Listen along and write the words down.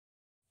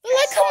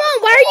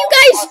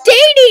guys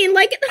dating?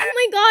 Like, oh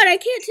my god, I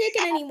can't take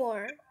it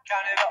anymore.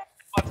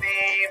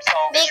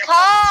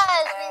 Because we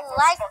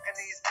like it.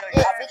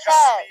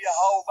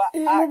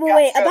 Because.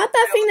 Wait, about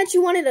that thing that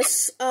you wanted to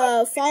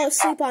fall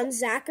asleep on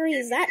Zachary,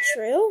 is that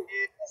true?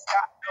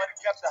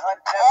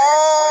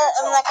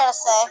 I'm not gonna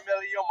say.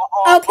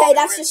 Okay,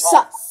 that's just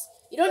sus.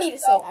 You don't need to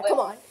say that. Come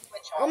on.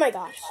 Oh my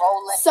gosh.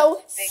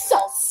 So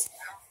sus.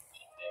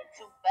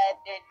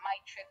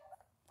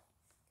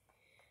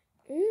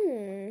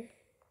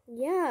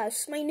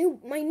 Yes, my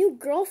new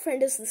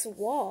girlfriend is this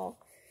wall.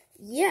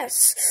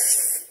 Yes.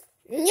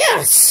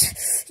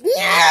 Yes.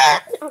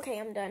 Yeah. Okay,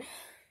 I'm done.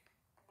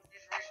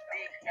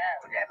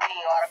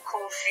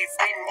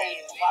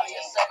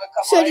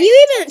 So do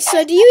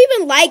you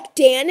even like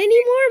Dan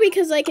anymore?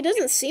 Because like it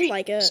doesn't seem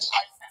like it.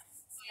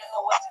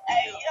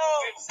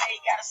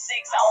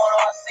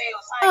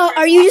 Oh,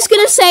 are you just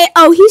gonna say,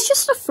 oh, he's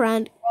just a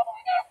friend?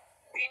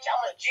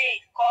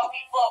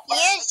 He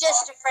is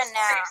just a friend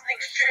now.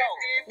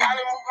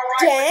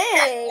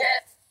 Dang.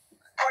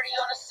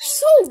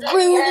 So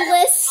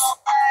ruthless,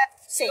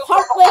 so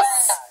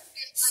heartless,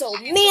 so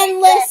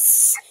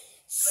manless,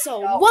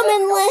 so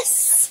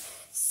womanless,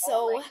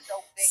 so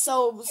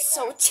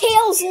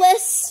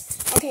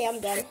tailsless. Okay,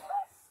 I'm done.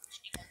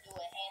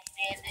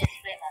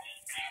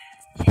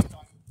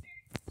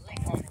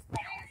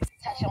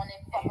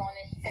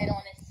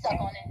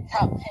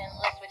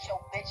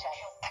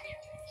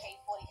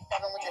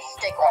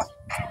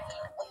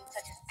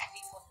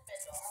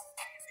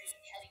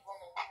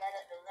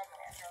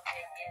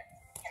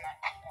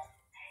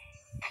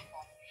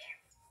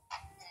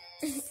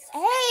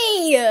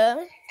 Hey!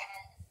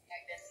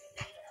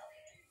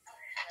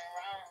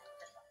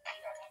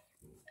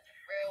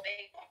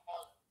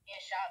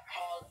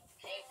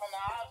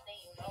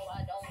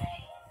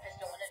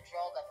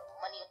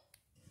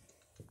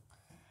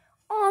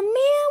 Oh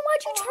man,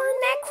 why'd you turn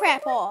that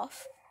crap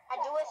off? I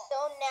do it so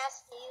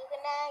nasty, you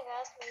can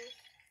ask me.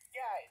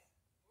 Guys,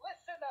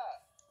 listen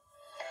up.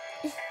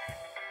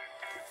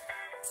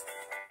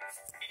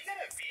 You got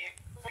a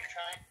vehicle you're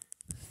trying?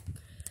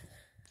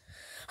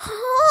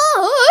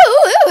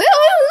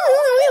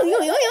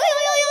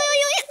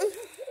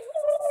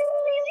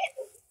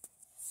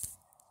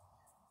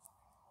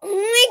 Oh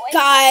my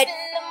god.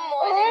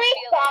 Oh my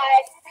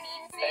god.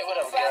 Hey, what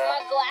up, girl?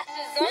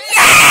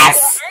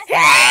 Yes!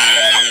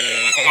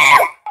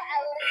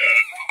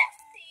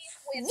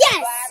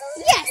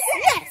 Yes!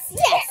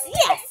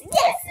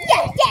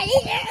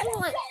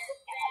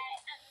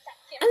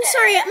 I'm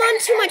sorry, I'm on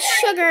too much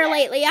sugar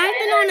lately. I've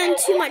been on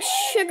too much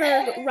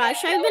sugar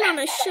rush. I've been on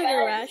a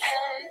sugar rush.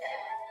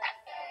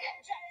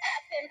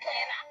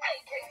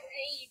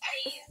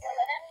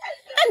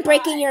 I'm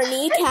breaking your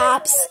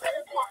kneecaps. I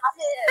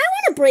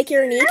want to break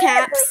your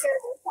kneecaps.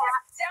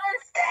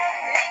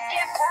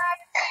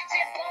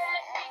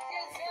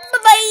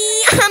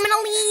 Bye-bye. I'm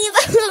gonna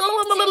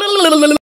leave.